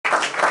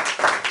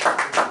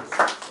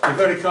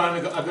You're very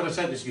kind. I've got to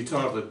take this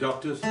guitar to the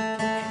doctors. I've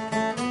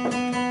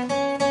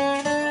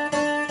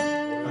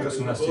got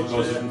some nasty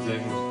buzzes and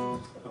things.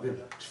 I've been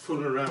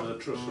fooling around with a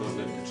truss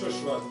rod.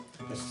 Truss rod.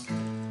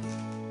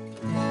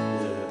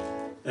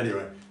 Yeah.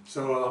 Anyway,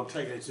 so I'm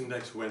taking it to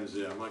next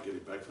Wednesday. I might get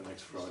it back for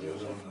next Friday. I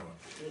don't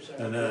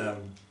know. And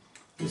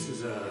this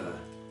is I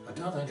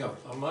don't think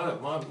I might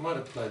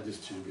have played this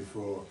to you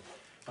before.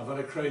 I've had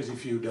a crazy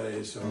few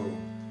days, so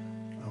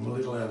I'm a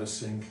little out of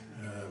sync.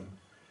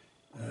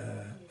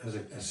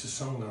 It's a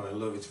song that I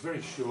love. It's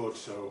very short,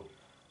 so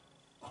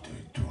I'll do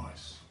it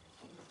twice.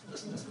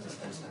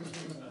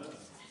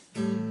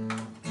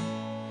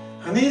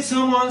 I need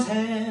someone's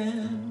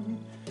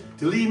hand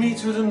to lead me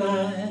through the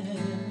night.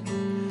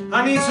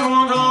 I need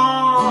someone's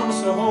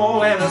arms to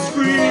hold and to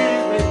squeeze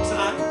me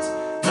tight.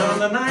 Now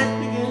the night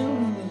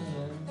begins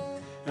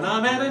and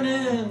I'm at an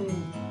end,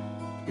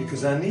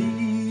 because I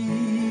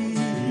need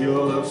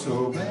your love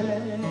so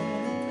bad.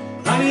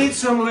 I need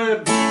some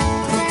lips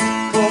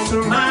close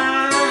to mine.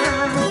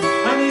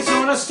 I need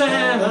someone to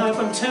stand up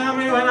and tell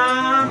me when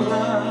I'm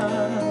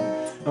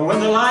lying. And when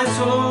the lights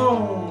are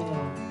low,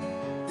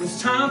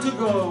 it's time to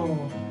go.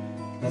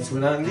 That's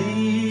when I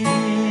need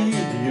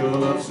your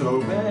love so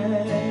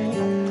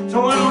bad.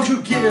 So why don't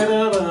you get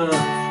up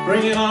and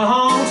bring it on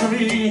home to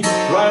me?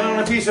 Write on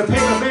a piece of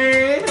paper,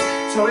 babe,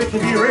 so it can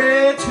be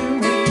read to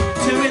me.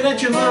 Tell me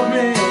that you love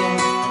me.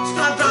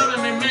 Stop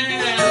driving me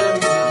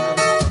mad.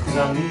 'Cause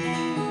I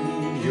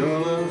need your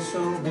love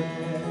so bad.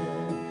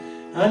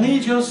 I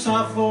need your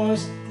soft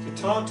voice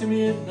to talk to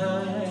me at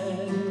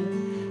night.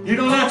 You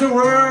don't have to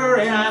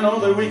worry, I know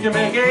that we can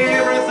make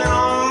everything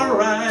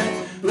alright.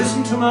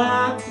 Listen to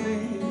my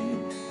plea,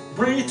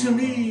 bring it to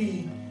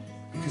me,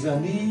 because I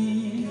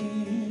need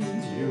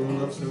your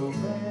love so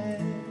bad.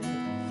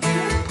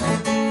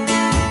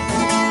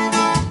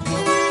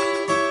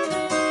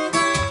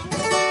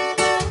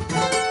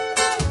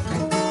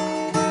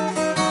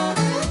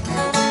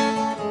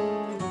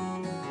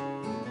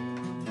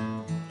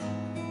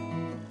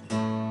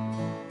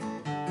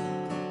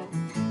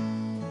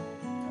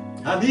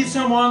 I need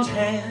someone's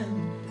hand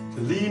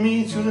to lead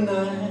me through the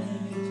night.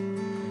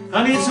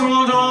 I need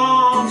someone's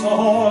arms to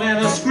hold and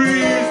to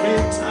squeeze me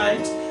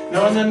tight.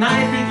 Now when the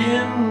night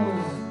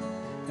begins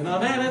and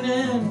I'm at an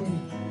end,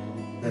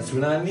 that's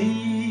when I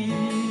need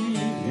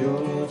your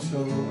love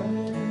so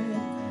bad.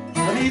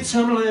 I need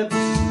some lips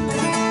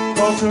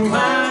close to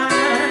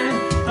mine.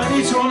 I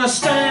need someone to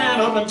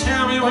stand up and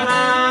tell me when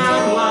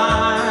I'm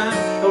lying.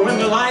 And when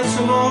the lights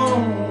are low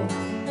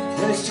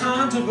and it's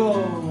time to go,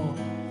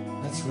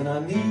 that's when I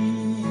need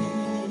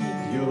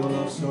your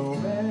love so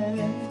bad.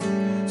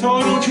 So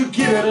why don't you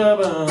get up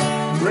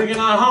and bring it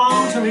on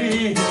home to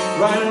me?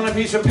 Write on a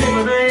piece of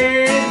paper,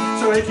 babe,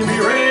 so it can be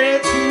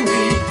read to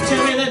me.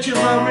 Tell me that you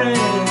love me.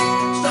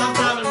 Stop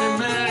driving me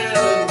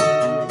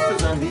mad.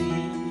 'Cause I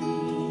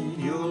need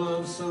your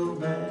love so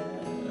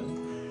bad.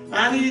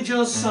 I need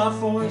your soft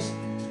voice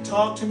to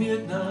talk to me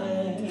at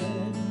night.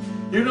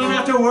 You don't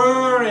have to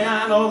worry,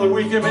 I know that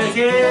we can make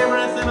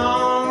everything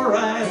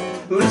alright.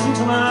 Listen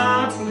to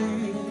my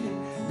plea,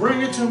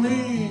 bring it to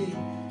me,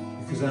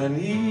 because I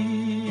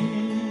need